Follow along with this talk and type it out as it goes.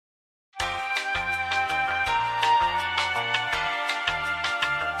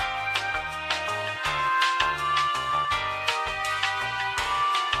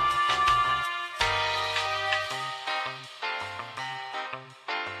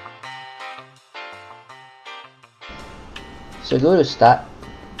So go to start,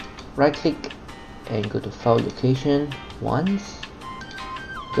 right click and go to file location once,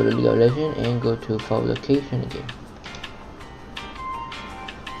 go to League of Legends and go to file location again.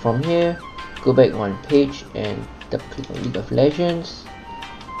 From here, go back one page and double click on League of Legends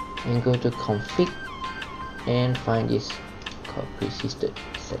and go to config and find this called persistent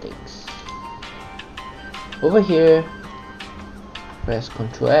settings. Over here, press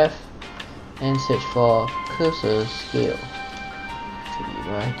Ctrl F and search for cursor scale. Should be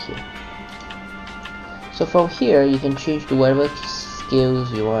right here. So from here you can change to whatever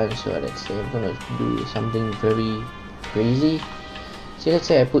scales you want. So let's say I'm gonna do something very crazy. So let's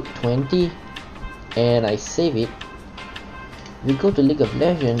say I put 20 and I save it. We go to League of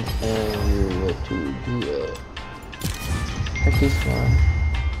Legends and we were to do a practice one.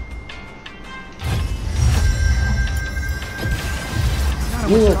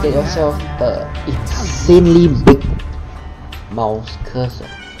 You will get yourself a insanely big mouse cursor.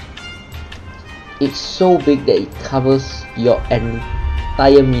 It's so big that it covers your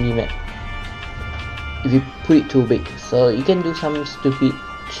entire minimap if you put it too big. So you can do some stupid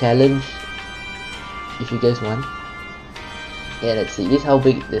challenge if you guys want. Yeah, let's see. This is how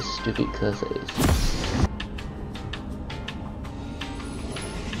big this stupid cursor is.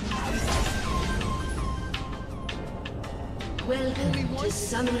 Welcome to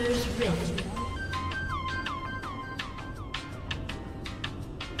Summoner's Rift.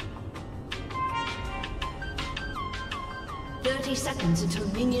 "30 seconds until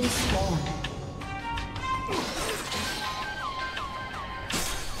minions spawn.